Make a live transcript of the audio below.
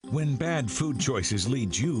When bad food choices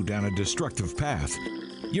lead you down a destructive path,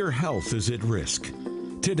 your health is at risk.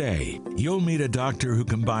 Today, you'll meet a doctor who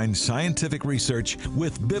combines scientific research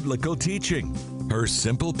with biblical teaching. Her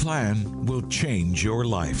simple plan will change your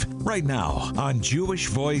life. Right now on Jewish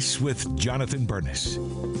Voice with Jonathan Bernis.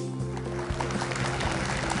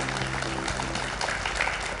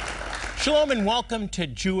 Shalom and welcome to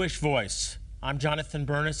Jewish Voice. I'm Jonathan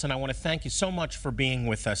Bernis, and I want to thank you so much for being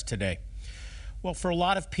with us today. Well, for a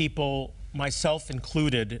lot of people, myself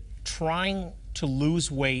included, trying to lose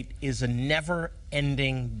weight is a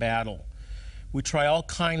never-ending battle. We try all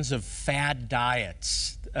kinds of fad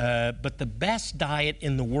diets, but the best diet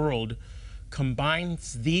in the world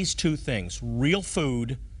combines these two things, real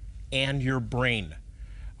food and your brain.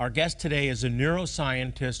 Our guest today is a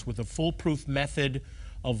neuroscientist with a foolproof method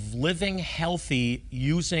of living healthy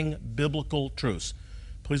using biblical truths.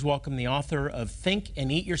 Please welcome the author of Think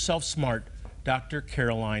and Eat Yourself Smart, Dr.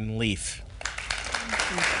 Caroline Leaf.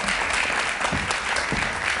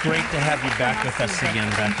 Great to have you back with us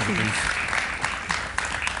again, Dr. Leaf.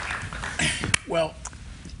 Well,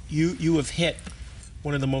 you have hit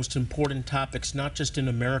one of the most important topics, not just in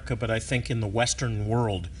America, but I think in the Western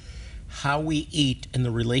world, how we eat and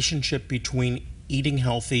the relationship between eating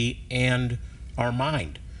healthy and our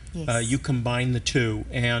mind. Yes. You combine the two,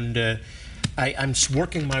 and I'm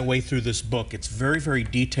working my way through this book. It's very, very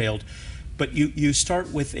detailed, but you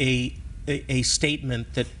start with a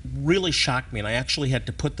statement that really shocked me, and I actually had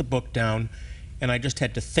to put the book down, and I just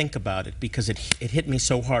had to think about it because it hit me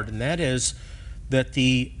so hard, and that is that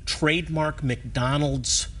the trademark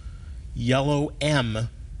McDonald's yellow M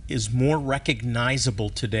is more recognizable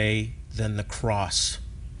today than the cross.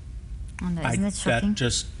 Oh no, isn't that shocking?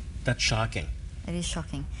 That's shocking. It is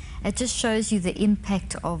shocking. It just shows you the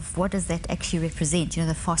impact of what does that actually represent. You know,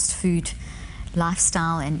 the fast food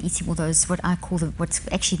lifestyle and eating all those, what I call what's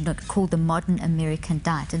actually not called the modern American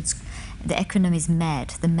diet. The acronym is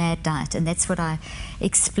MAD, the MAD diet, and that's what I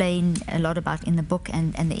explain a lot about in the book,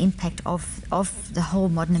 and the impact of the whole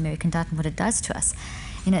modern American diet and what it does to us.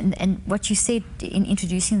 You know, and what you said in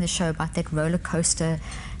introducing the show about that roller coaster,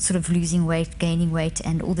 sort of losing weight, gaining weight,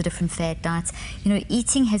 and all the different fad diets. You know,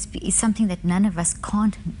 eating is something that none of us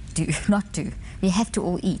can't not do. We have to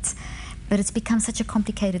all eat, but it's become such a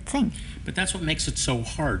complicated thing. But that's what makes it so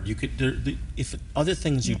hard. You could, if other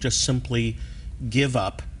things you just simply give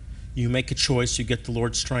up. You make a choice, you get the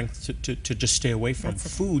Lord's strength to just stay away from.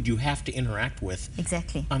 Food you have to interact with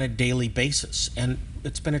on a daily basis. And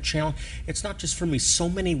it's been a challenge. It's not just for me. So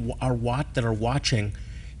many that are watching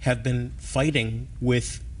have been fighting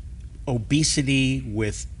with obesity,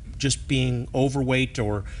 with just being overweight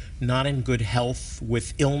or not in good health,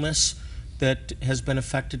 with illness that has been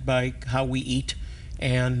affected by how we eat.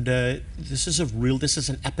 And this is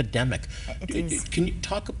an epidemic. It is. Can you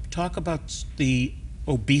talk about the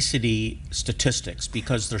obesity statistics,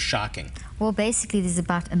 because they're shocking? Well, basically there's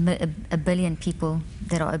about a billion people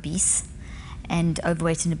that are obese and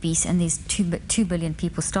overweight and obese, and there's 2 billion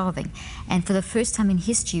people starving. And for the first time in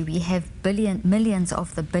history, we have millions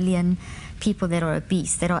of the billion people that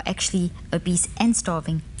are actually obese and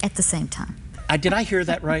starving at the same time. Did I hear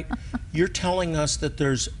that right? You're telling us that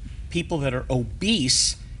there's people that are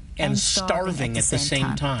obese and starving at the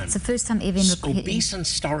same time. It's the first time ever in obese and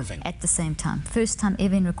starving at the same time. First time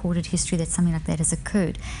ever in recorded history that something like that has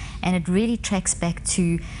occurred. And it really tracks back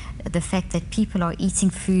to the fact that people are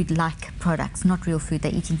eating food like products, not real food.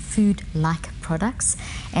 They're eating food like products.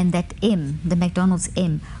 And that M, the McDonald's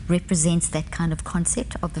M, represents that kind of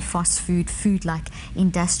concept of the fast food like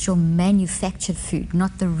industrial manufactured food,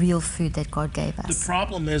 not the real food that God gave us. The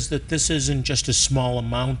problem is that this isn't just a small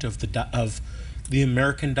amount of the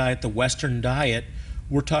American diet, the Western diet.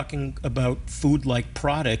 We're talking about food-like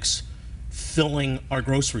products filling our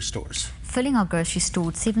grocery stores. Filling our grocery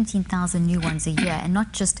stores, 17,000 new ones a year, and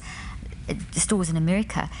not just stores in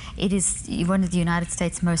America. It is one of the United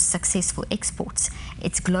States' most successful exports.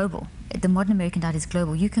 It's global. The modern American diet is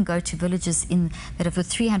global. You can go to villages that have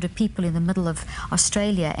 300 people in the middle of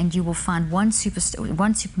Australia, and you will find one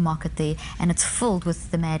supermarket there, and it's filled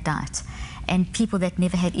with the MAD diet. And people that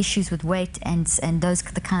never had issues with weight and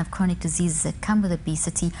the kind of chronic diseases that come with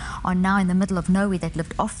obesity are now in the middle of nowhere, that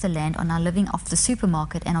lived off the land, are now living off the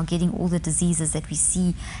supermarket and are getting all the diseases that we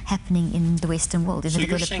see happening in the Western world, in the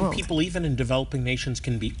developed world. So you're saying people even in developing nations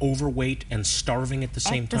can be overweight and starving at the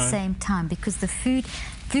same time? At the same time, because the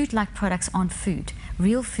food-like products aren't food.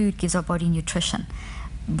 Real food gives our body nutrition.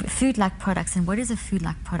 food-like products. And what is a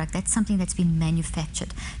food-like product? That's something that's been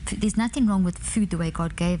manufactured. There's nothing wrong with food the way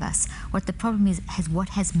God gave us. What the problem is what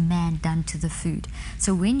has man done to the food?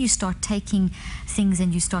 So when you start taking things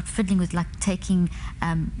and you start fiddling with, like taking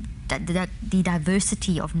the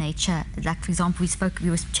diversity of nature, like for example, we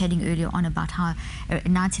were chatting earlier on about how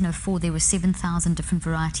in 1904 there were 7,000 different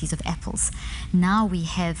varieties of apples. Now we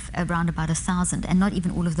have around about 1,000, and not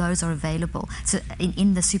even all of those are available. So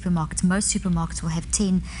in the supermarkets, most supermarkets will have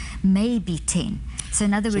 10, maybe 10. So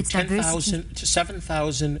in other words, 10,000 to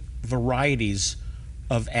 7,000 varieties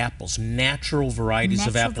of apples, natural varieties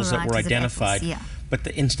of apples that were identified. Yeah. But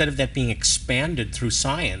instead of that being expanded through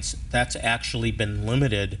science, that's actually been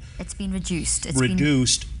limited. It's been reduced. It's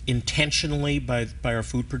reduced intentionally by our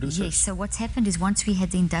food producers? Yes, so what's happened is once we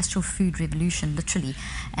had the industrial food revolution, literally,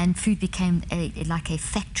 and food became like a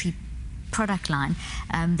factory product line,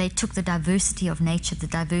 they took the diversity of nature, the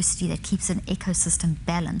diversity that keeps an ecosystem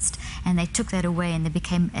balanced, and they took that away, and they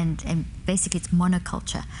became, and basically it's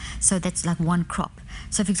monoculture. So that's like one crop.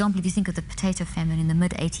 So for example, if you think of the potato famine in the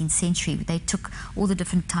mid-18th century, they took all the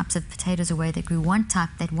different types of potatoes away. They grew one type,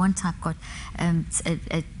 that one type got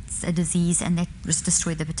a disease, and that just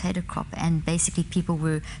destroyed the potato crop, and basically people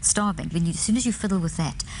were starving. As soon as you fiddle with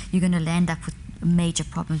that, you're going to land up with major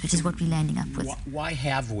problems, which is what we're landing up with. Why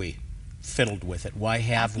have we fiddled with it? Why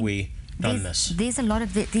have we done this? There's a lot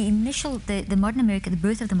of the initial, the modern America, the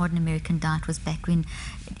birth of the modern American diet was back when,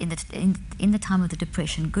 in the time of the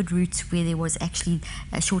Depression, good roots where there was actually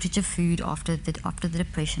a shortage of food after the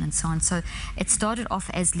Depression and so on. So it started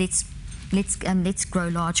off as let's grow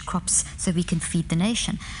large crops so we can feed the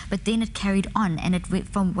nation. But then it carried on, and it went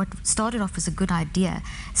from what started off as a good idea,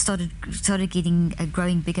 started getting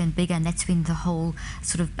growing bigger and bigger, and that's when the whole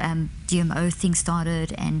sort of GMO thing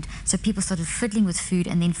started, and so people started fiddling with food,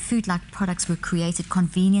 and then food-like products were created.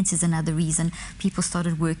 Convenience is another reason. People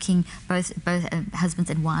started working, both husbands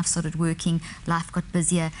and wives started working, life got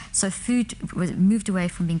busier, so food moved away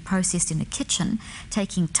from being processed in a kitchen,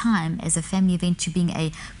 taking time as a family event, to being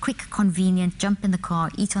a quick, convenient, jump in the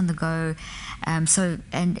car, eat on the go,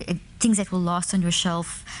 things that will last on your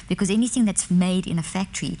shelf, because anything that's made in a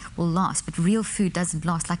factory will last, but real food doesn't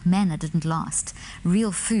last. Like manna didn't last.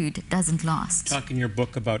 Real food doesn't last. You talk in your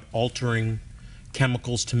book about altering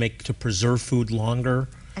chemicals to preserve food longer,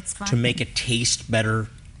 to make it taste better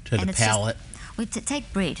to the palate.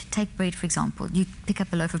 Take bread for example. You pick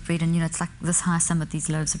up a loaf of bread, and it's like this high, some of these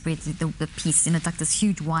loaves of bread, the piece, it's like this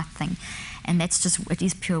huge white thing, and it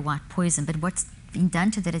is pure white poison. But what's been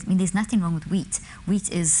done to that is, there's nothing wrong with wheat.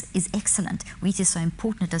 Wheat is excellent. Wheat is so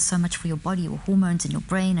important. It does so much for your body, your hormones and your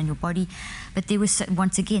brain and your body. But there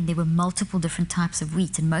were multiple different types of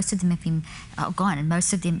wheat, and most of them are gone, and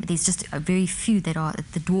most of them, there's just a very few that are,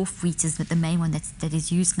 the dwarf wheat is the main one that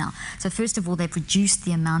is used now. So first of all, they've reduced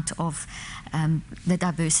the amount of the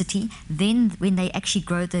diversity. Then when they actually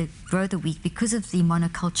grow the wheat, because of the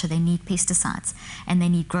monoculture, they need pesticides and they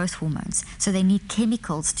need growth hormones. So they need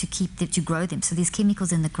chemicals to grow them. So there's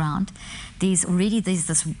chemicals in the ground. There's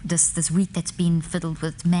this wheat that's been fiddled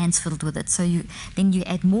with, man's fiddled with it. So then you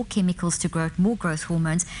add more chemicals to grow it, more growth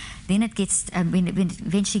hormones. Then it gets, when it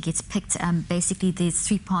eventually gets picked, basically there's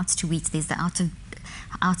three parts to wheat. There's the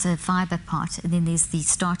outer fiber part, and then there's the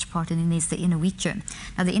starch part, and then there's the inner wheat germ.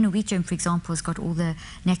 Now the inner wheat germ, for example, has got all the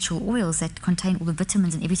natural oils that contain all the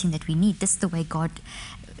vitamins and everything that we need. This is the way God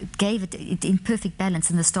gave it in perfect balance,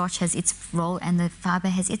 and the starch has its role and the fiber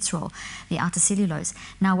has its role, the outer cellulose.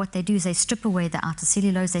 Now what they do is they strip away the outer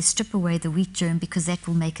cellulose, they strip away the wheat germ, because that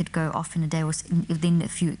will make it go off in a day or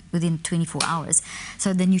within 24 hours.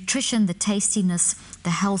 So the nutrition, the tastiness, the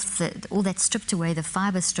health, all that's stripped away, the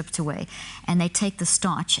fiber stripped away, and they take the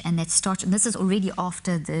starch, and that starch, and this is already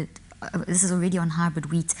on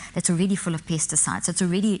hybrid wheat that's already full of pesticides. So it's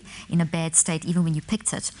already in a bad state even when you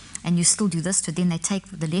picked it, and you still do this to it. Then they take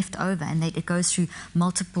the leftover, and it goes through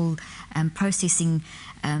multiple processing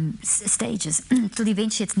stages till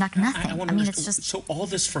eventually it's like nothing. It's just so all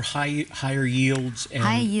this for higher yields and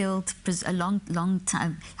higher yield, a long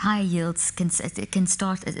time. Higher yields can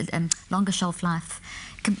start longer shelf life.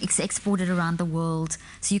 It's exported around the world,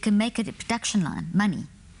 so you can make it a production line, money.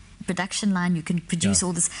 Production line, you can produce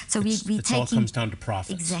all this. So it all comes down to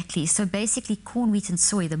profits. Exactly. So basically, corn, wheat, and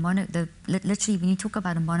soy. Literally, when you talk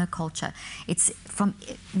about a monoculture, it's from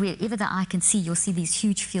wherever the eye can see. You'll see these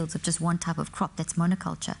huge fields of just one type of crop. That's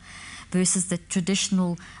monoculture. versus the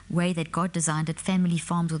traditional way that God designed it, family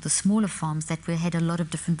farms or the smaller farms that had a lot of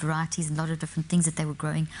different varieties and a lot of different things that they were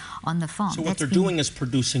growing on the farm. So what they're doing is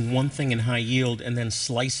producing one thing in high yield and then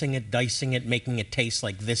slicing it, dicing it, making it taste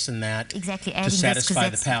like this and that. Exactly, to satisfy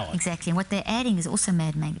the palate. Exactly, and what they're adding is also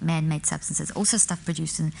man-made substances, also stuff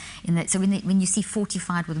produced in that. So when you see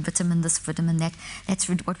fortified with vitamin this, vitamin that, that's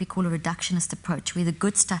what we call a reductionist approach, where the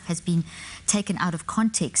good stuff has been taken out of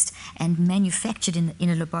context and manufactured in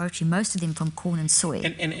a laboratory, most of them from corn and soy,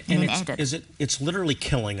 and then added. It's literally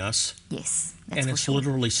killing us. Yes, that's and for it's sure.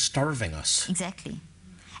 literally starving us. Exactly.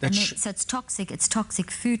 And so it's toxic. It's toxic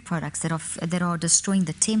food products that are destroying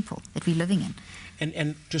the temple that we're living in.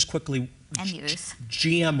 And just quickly, and the earth.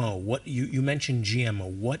 GMO. What you mentioned GMO.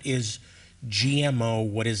 What is GMO?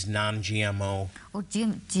 What is non-GMO? Well,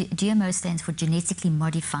 GMO stands for genetically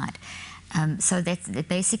modified. So that's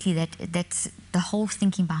basically that's the whole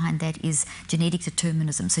thinking behind that is genetic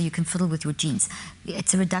determinism. So you can fiddle with your genes.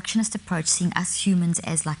 It's a reductionist approach, seeing us humans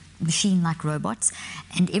as like machine-like robots,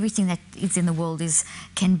 and everything that is in the world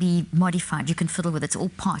can be modified. You can fiddle with it. It's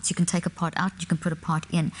all parts. You can take a part out. You can put a part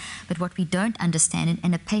in. But what we don't understand,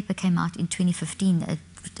 and a paper came out in 2015.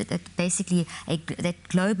 That basically that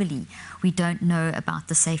globally we don't know about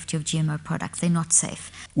the safety of GMO products. They're not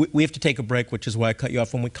safe. We have to take a break, which is why I cut you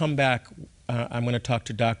off. When we come back, I'm going to talk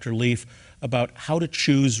to Dr. Leaf about how to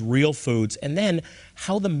choose real foods and then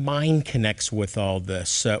how the mind connects with all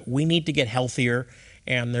this. We need to get healthier,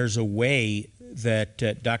 and there's a way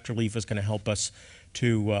that Dr. Leaf is going to help us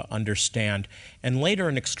to understand. And later,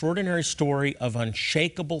 an extraordinary story of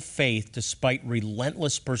unshakable faith despite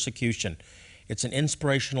relentless persecution. It's an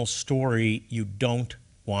inspirational story you don't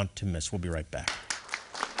want to miss. We'll be right back.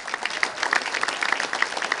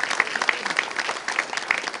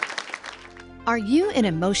 Are you an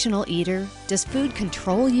emotional eater? Does food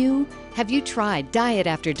control you? Have you tried diet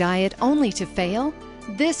after diet only to fail?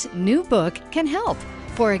 This new book can help.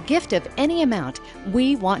 For a gift of any amount,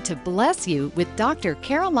 we want to bless you with Dr.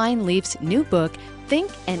 Caroline Leaf's new book,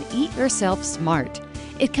 Think and Eat Yourself Smart.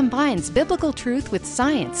 It combines biblical truth with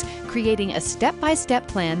science, creating a step-by-step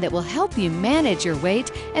plan that will help you manage your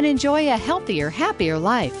weight and enjoy a healthier, happier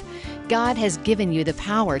life. God has given you the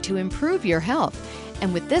power to improve your health,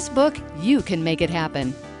 and with this book, you can make it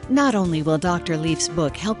happen. Not only will Dr. Leaf's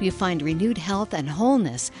book help you find renewed health and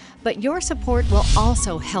wholeness, but your support will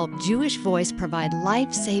also help Jewish Voice provide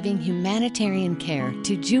life-saving humanitarian care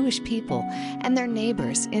to Jewish people and their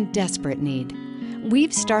neighbors in desperate need.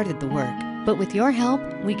 We've started the work, but with your help,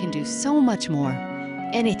 we can do so much more.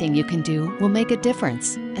 Anything you can do will make a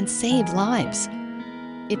difference and save lives.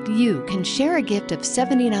 If you can share a gift of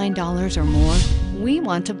 $79 or more, we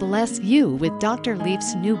want to bless you with Dr.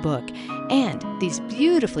 Leaf's new book and these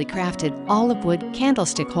beautifully crafted olive wood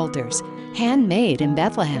candlestick holders, handmade in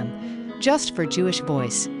Bethlehem, just for Jewish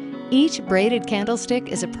Voice. Each braided candlestick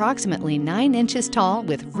is approximately 9 inches tall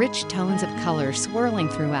with rich tones of color swirling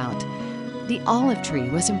throughout. The olive tree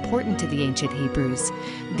was important to the ancient Hebrews.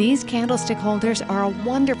 These candlestick holders are a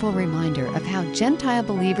wonderful reminder of how Gentile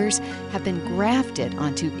believers have been grafted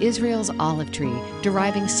onto Israel's olive tree,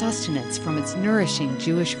 deriving sustenance from its nourishing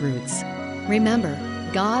Jewish roots. Remember,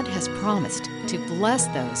 God has promised to bless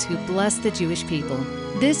those who bless the Jewish people.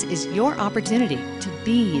 This is your opportunity to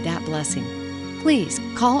be that blessing. Please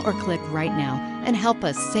call or click right now and help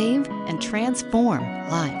us save and transform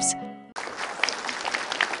lives.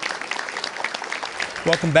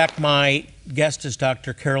 Welcome back. My guest is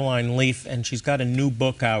Dr. Caroline Leaf, and she's got a new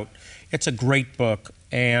book out. It's a great book,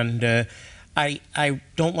 and I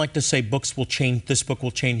don't like to say books will change, this book will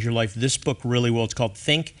change your life. This book really will. It's called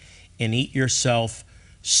Think and Eat Yourself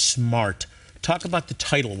Smart. Talk about the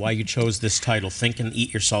title, why you chose this title, Think and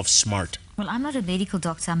Eat Yourself Smart. Well, I'm not a medical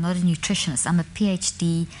doctor. I'm not a nutritionist. I'm a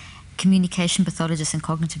PhD communication pathologist and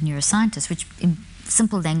cognitive neuroscientist, which in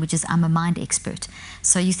simple language is I'm a mind expert.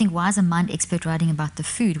 So you think, why is a mind expert writing about the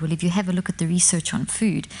food? Well, if you have a look at the research on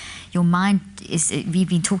food, your mind is, we've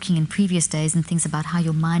been talking in previous days and things about how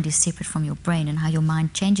your mind is separate from your brain and how your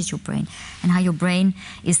mind changes your brain and how your brain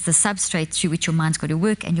is the substrate through which your mind's got to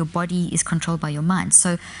work and your body is controlled by your mind.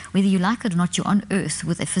 So whether you like it or not, you're on earth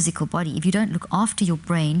with a physical body. If you don't look after your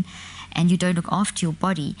brain and you don't look after your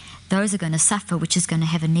body, those are going to suffer, which is going to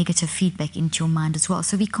have a negative feedback into your mind as well.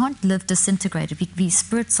 So we can't live disintegrated. We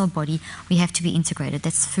spirit, soul, body, we have to be integrated.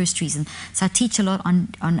 That's the first reason. So I teach a lot on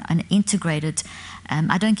an integrated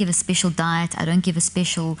I don't give a special diet. I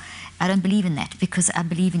don't believe in that, because I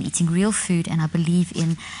believe in eating real food, and I believe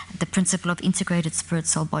in the principle of integrated spirit,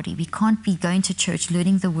 soul, body. We can't be going to church,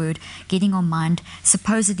 learning the word, getting our mind,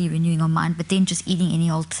 supposedly renewing our mind, but then just eating any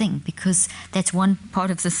old thing, because that's one part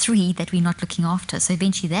of the three that we're not looking after. So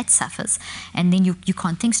eventually that suffers, and then you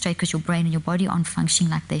can't think straight because your brain and your body aren't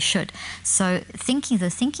functioning like they should. So the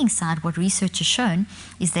thinking side, what research has shown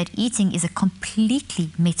is that eating is a completely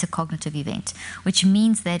metacognitive event, which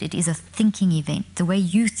means that it is a thinking event. The way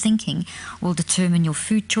you're thinking will determine your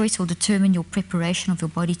food choice, will determine your preparation of your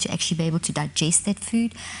body to actually be able to digest that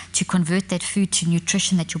food, to convert that food to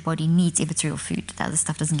nutrition that your body needs if it's real food. The other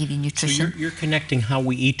stuff doesn't give you nutrition. So you're connecting how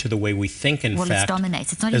we eat to the way we think, in fact. Well, it's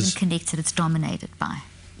dominated. It's not even connected, it's dominated by.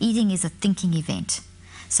 Eating is a thinking event.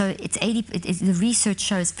 So the research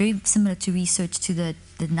shows, very similar to research to the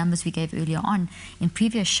numbers we gave earlier on in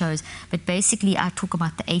previous shows, but basically I talk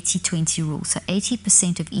about the 80-20 rule. So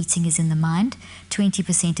 80% of eating is in the mind,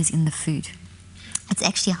 20% is in the food. It's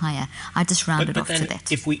actually higher. I just rounded off to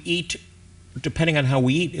that. If we eat, depending on how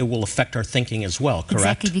we eat, it will affect our thinking as well, correct?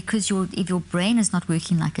 Exactly, because if your brain is not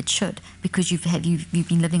working like it should, because you've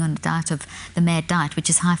been living on the diet of the MAD diet, which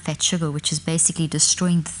is high-fat sugar, which is basically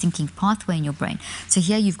destroying the thinking pathway in your brain. So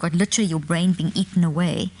here you've got literally your brain being eaten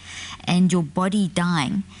away and your body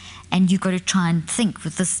dying, and you've got to try and think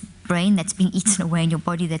with this brain that's being eaten away and your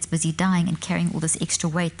body that's busy dying and carrying all this extra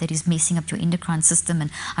weight that is messing up your endocrine system.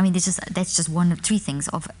 And I mean, that's just one of three things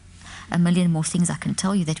of a million more things I can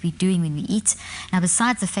tell you that we're doing when we eat. Now,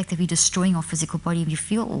 besides the fact that we're destroying our physical body and you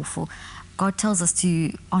feel awful, God tells us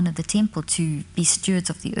to honor the temple, to be stewards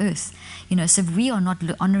of the earth. So if we are not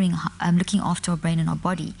looking after our brain and our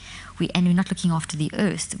body, and we're not looking after the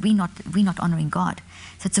earth, we're not honoring God.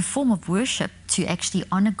 So it's a form of worship to actually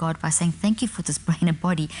honor God by saying, thank you for this brain and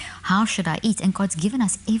body. How should I eat? And God's given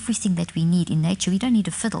us everything that we need in nature. We don't need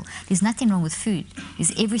a fiddle. There's nothing wrong with food.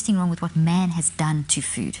 There's everything wrong with what man has done to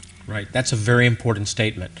food. Right. That's a very important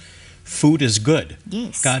statement. Food is good.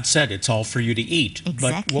 Yes. God said it's all for you to eat.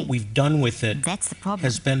 Exactly. But what we've done with it That's the problem.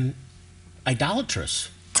 has been idolatrous.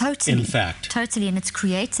 Totally. In fact. Totally. And it's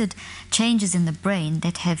created changes in the brain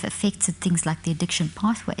that have affected things like the addiction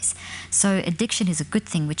pathways. So addiction is a good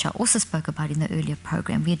thing, which I also spoke about in the earlier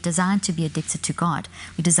program. We are designed to be addicted to God.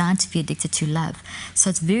 We're designed to be addicted to love. So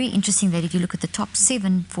it's very interesting that if you look at the top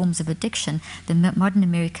 7 forms of addiction, the modern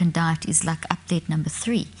American diet is like up there at number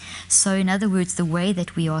 3. So in other words, the way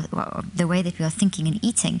that we are thinking and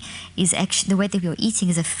eating is actually, the way that we are eating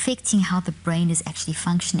is affecting how the brain is actually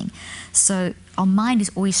functioning. So our mind is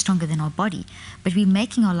always stronger than our body, but we're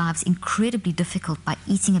making our lives incredibly difficult by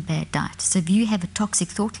eating a bad diet. So if you have a toxic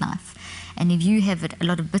thought life, and if you have a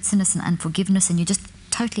lot of bitterness and unforgiveness, and you're just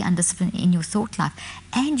totally undisciplined in your thought life,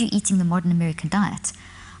 and you're eating the modern American diet,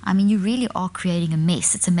 I mean, you really are creating a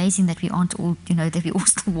mess. It's amazing that we aren't all, that we're all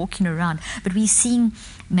still walking around, but we're seeing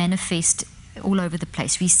manifest all over the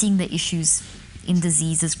place. We're seeing the issues in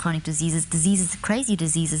diseases, chronic diseases, crazy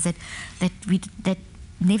diseases that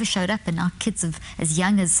never showed up, and our kids as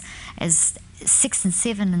young as 6 and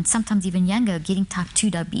 7 and sometimes even younger getting type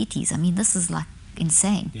 2 diabetes. I mean, this is like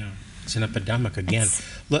insane. Yeah, it's an epidemic again.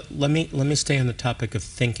 Let me stay on the topic of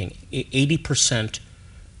thinking. 80%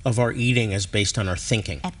 of our eating is based on our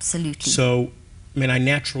thinking. Absolutely. So, I mean, I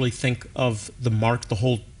naturally think of the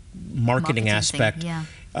whole marketing aspect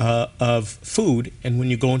of food, and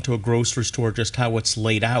when you go into a grocery store, just how it's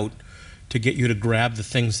laid out to get you to grab the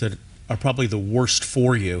things that are probably the worst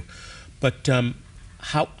for you. But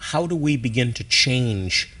how do we begin to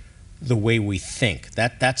change the way we think?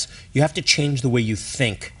 That's you have to change the way you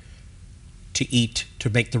think to eat, to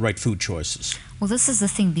make the right food choices. Well, this is the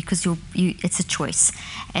thing, because it's a choice,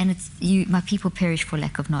 and my people perish for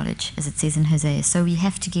lack of knowledge, as it says in Hosea. So we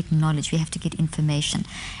have to get knowledge, we have to get information,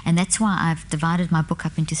 and that's why I've divided my book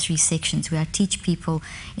up into 3 sections, where I teach people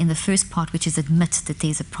in the first part, which is admit that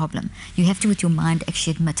there's a problem. You have to, with your mind,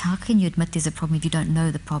 actually admit. How can you admit there's a problem if you don't know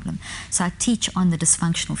the problem? So I teach on the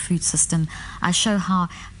dysfunctional food system. I show how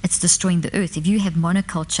it's destroying the earth. If you have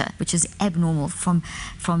monoculture, which is abnormal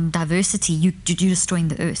from diversity, you're destroying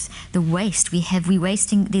the earth. The waste we're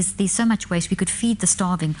wasting. There's so much waste. We could feed the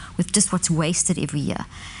starving with just what's wasted every year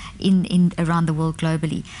in around the world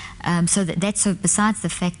globally. So besides the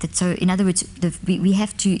fact that, so in other words, we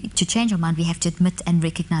have to change our mind, we have to admit and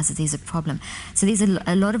recognize that there's a problem. So there's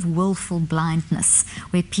a lot of willful blindness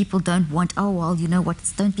where people don't want, oh, well, you know what,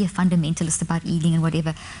 don't be a fundamentalist about eating and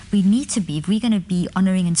whatever. We need to be, if we're going to be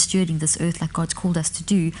honoring and stewarding this earth like God's called us to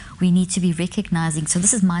do, we need to be recognizing, so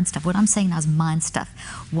this is mind stuff. What I'm saying now is mind stuff.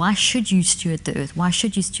 Why should you steward the earth? Why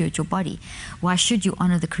should you steward your body? Why should you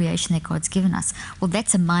honor the creation that God's given us? Well,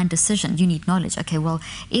 that's a mind decision. You need knowledge. Okay, well,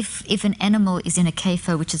 if an animal is in a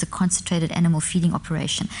CAFO, which is a concentrated animal feeding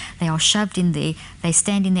operation, they are shoved in there, they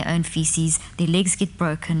stand in their own feces, their legs get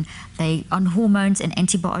broken, they on hormones and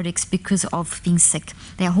antibiotics because of being sick.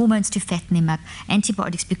 They are hormones to fatten them up,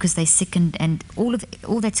 antibiotics because they're sick, and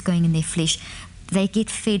all that's going in their flesh. They get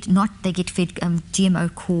fed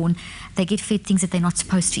GMO corn. They get fed things that they're not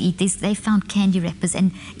supposed to eat. They found candy wrappers,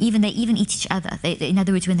 and they even eat each other. In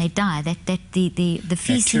other words, when they die, the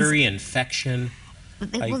feces, bacteria infection.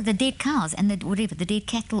 Well, the dead cows and the dead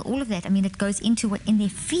cattle, all of that. I mean, it goes into what in their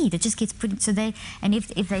feed. It just gets put in. So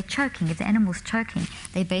if they're choking, if the animal's choking,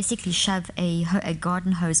 they basically shove a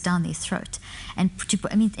garden hose down their throat. And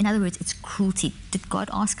in other words, it's cruelty. Did God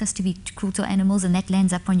ask us to be cruel to animals, and that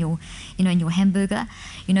lands up on your, in your hamburger?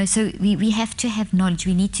 So we have to have knowledge.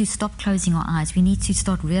 We need to stop closing our eyes. We need to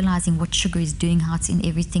start realizing what sugar is doing, how it's in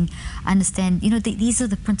everything. Understand, these are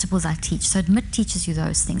the principles I teach. So Admit teaches you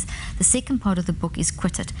those things. The second part of the book is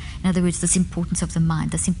Quit It. In other words, this importance of the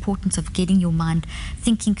mind, this importance of getting your mind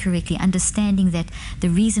thinking correctly, understanding that the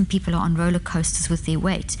reason people are on roller coasters with their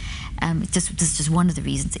weight, this is just one of the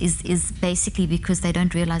reasons, is basically because they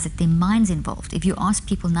don't realize that their mind's involved. If you ask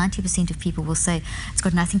people, 90% of people will say, it's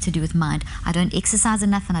got nothing to do with mind. I don't exercise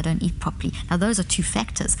enough and I don't eat properly. Now, those are two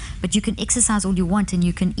factors, but you can exercise all you want and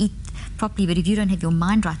you can eat properly, but if you don't have your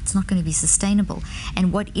mind right, it's not going to be sustainable.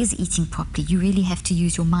 And what is eating properly? You really have to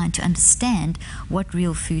use your mind to understand what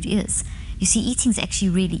real food is. You see, eating's actually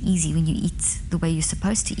really easy when you eat the way you're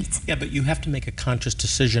supposed to eat. Yeah, but you have to make a conscious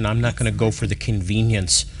decision. I'm not going to go for the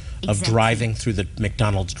convenience of driving through the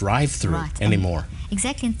McDonald's drive-through anymore.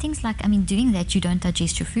 Exactly, and things like, doing that, you don't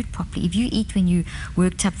digest your food properly. If you eat when you're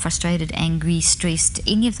worked up, frustrated, angry, stressed,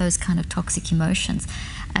 any of those kind of toxic emotions,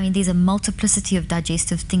 there's a multiplicity of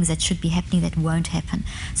digestive things that should be happening that won't happen.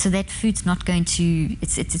 So that food's not going to,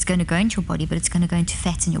 it's going to go into your body, but it's going to go into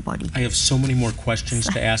fat in your body. I have so many more questions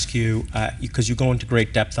to ask you, because you go into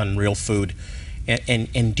great depth on real food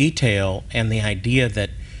and detail, and the idea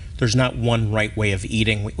that there's not one right way of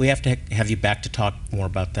eating. We have to have you back to talk more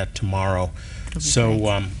about that tomorrow.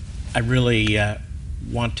 So I really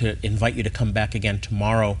want to invite you to come back again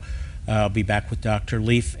tomorrow. I'll be back with Dr.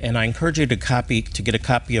 Leaf, and I encourage you to get a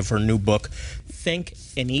copy of her new book, Think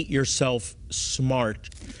and Eat Yourself Smart.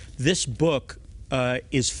 This book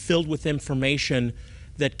is filled with information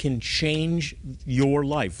that can change your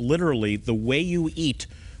life. Literally, the way you eat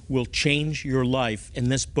will change your life,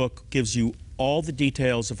 and this book gives you all the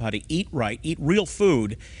details of how to eat right, eat real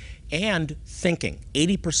food, and thinking.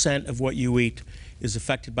 80% of what you eat is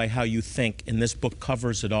affected by how you think, and this book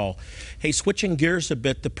covers it all. Hey, switching gears a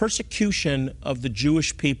bit, the persecution of the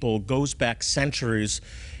Jewish people goes back centuries,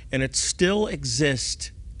 and it still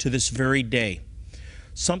exists to this very day.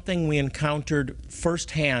 Something we encountered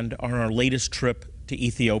firsthand on our latest trip to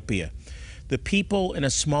Ethiopia. The people in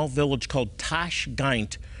a small village called Tash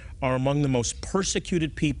Gaint are among the most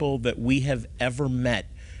persecuted people that we have ever met,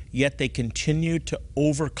 yet they continue to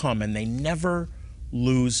overcome, and they never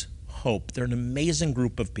lose hope. They're an amazing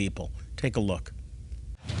group of people. Take a look.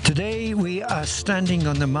 Today we are standing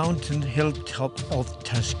on the mountain hilltop of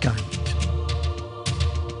Tash Gaint.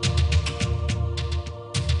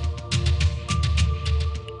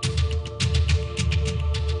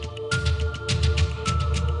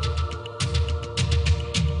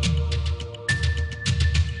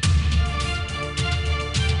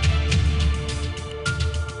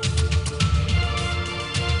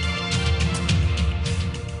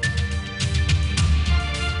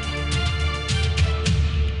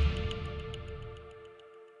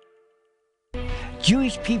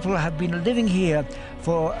 Jewish people have been living here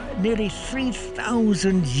for nearly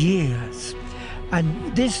 3,000 years.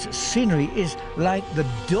 And this scenery is like the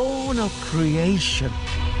dawn of creation.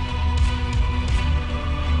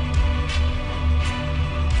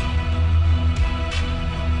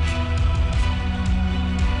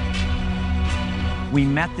 We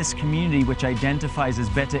met this community which identifies as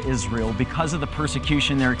Beta Israel. Because of the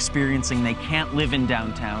persecution they're experiencing, they can't live in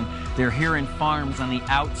downtown. They're here in farms on the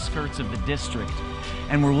outskirts of the district.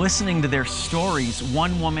 And we're listening to their stories.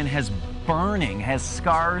 One woman has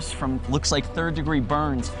scars from, looks like third-degree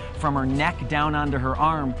burns from her neck down onto her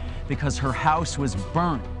arm because her house was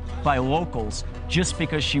burnt by locals just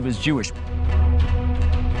because she was Jewish.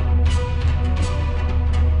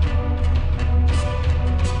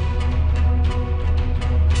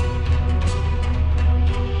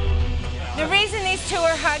 The reason these two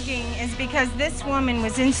are hugging is because this woman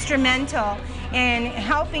was instrumental in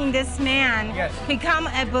helping this man become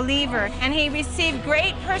a believer. And he received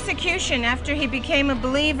great persecution after he became a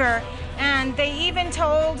believer. And they even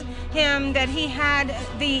told him that he had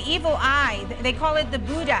the evil eye. They call it the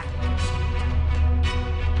Buddha.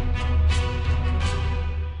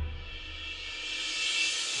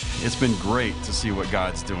 It's been great to see what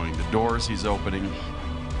God's doing, the doors He's opening,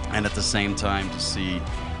 and at the same time to see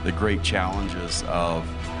the great challenges of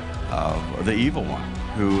the evil one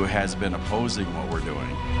who has been opposing what we're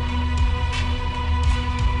doing.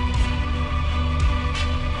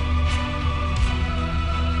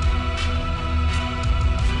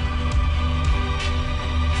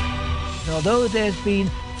 Although there's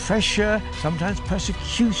been pressure, sometimes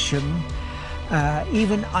persecution,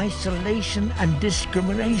 even isolation and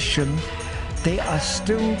discrimination, they are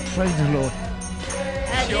still praising the Lord.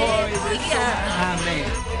 Amen.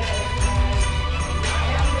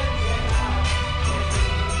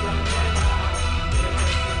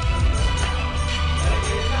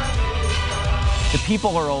 The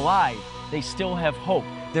people are alive. They still have hope.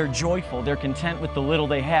 They're joyful. They're content with the little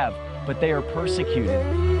they have, but they are persecuted.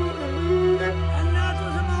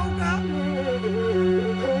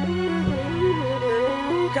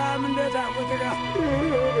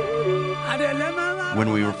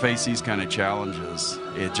 When we face these kind of challenges,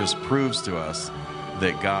 it just proves to us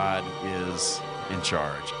that God is in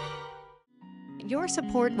charge. Your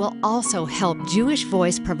support will also help Jewish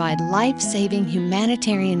Voice provide life-saving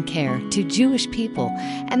humanitarian care to Jewish people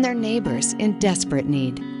and their neighbors in desperate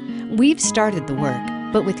need. We've started the work,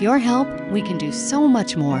 but with your help, we can do so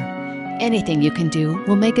much more. Anything you can do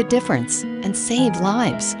will make a difference and save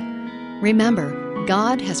lives. Remember,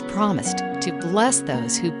 God has promised to bless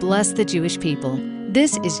those who bless the Jewish people.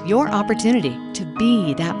 This is your opportunity to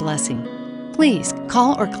be that blessing. Please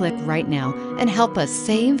call or click right now and help us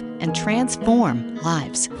save and transform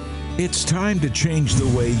lives. It's time to change the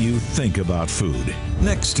way you think about food.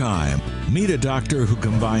 Next time, meet a doctor who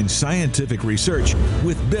combines scientific research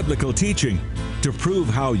with biblical teaching to prove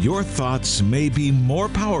how your thoughts may be more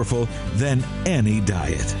powerful than any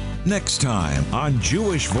diet. Next time on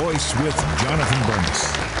Jewish Voice with Jonathan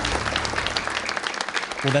Bernis.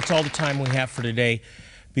 Well, that's all the time we have for today.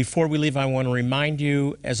 Before we leave, I want to remind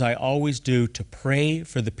you, as I always do, to pray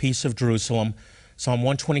for the peace of Jerusalem. Psalm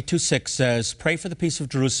 122:6 says, "Pray for the peace of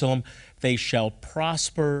Jerusalem, they shall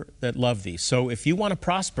prosper that love thee." So if you want to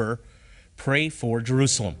prosper, pray for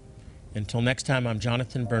Jerusalem. Until next time, I'm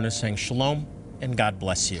Jonathan Bernis saying shalom and God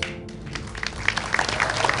bless you.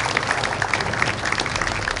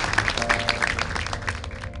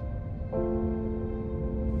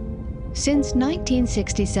 Since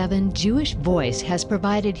 1967, Jewish Voice has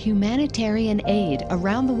provided humanitarian aid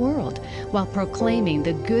around the world while proclaiming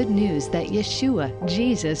the good news that Yeshua,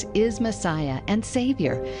 Jesus, is Messiah and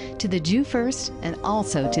Savior to the Jew first and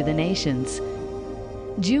also to the nations.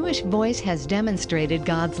 Jewish Voice has demonstrated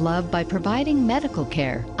God's love by providing medical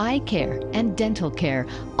care, eye care, and dental care,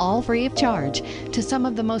 all free of charge, to some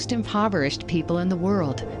of the most impoverished people in the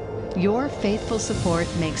world. Your faithful support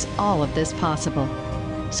makes all of this possible.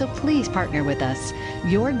 So please partner with us.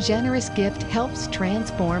 Your generous gift helps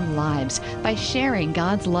transform lives by sharing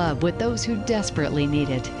God's love with those who desperately need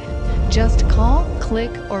it. Just call,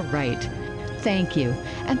 click, or write. Thank you,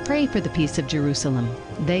 and pray for the peace of Jerusalem.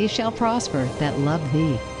 They shall prosper that love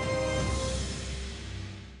thee.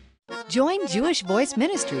 Join Jewish Voice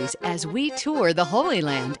Ministries as we tour the Holy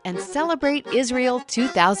Land and celebrate Israel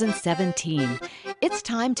 2017. It's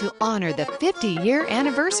time to honor the 50-year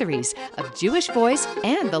anniversaries of Jewish Voice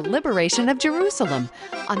and the liberation of Jerusalem.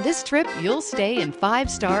 On this trip, you'll stay in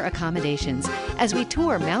 5-star accommodations as we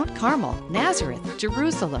tour Mount Carmel, Nazareth,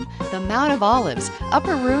 Jerusalem, the Mount of Olives,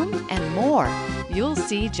 Upper Room, and more. You'll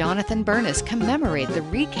see Jonathan Bernis commemorate the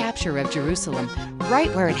recapture of Jerusalem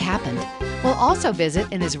right where it happened. We'll also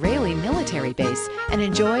visit an Israeli military base and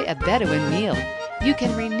enjoy a Bedouin meal. You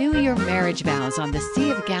can renew your marriage vows on the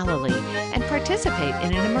Sea of Galilee and participate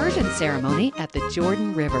in an immersion ceremony at the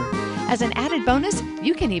Jordan River. As an added bonus,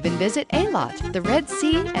 you can even visit Eilat, the Red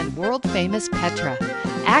Sea, and world-famous Petra.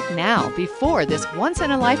 Act now before this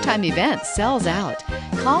once-in-a-lifetime event sells out.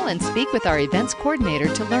 Call and speak with our events coordinator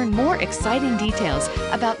to learn more exciting details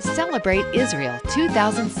about Celebrate Israel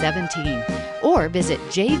 2017 or visit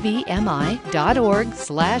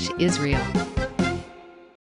jvmi.org/Israel.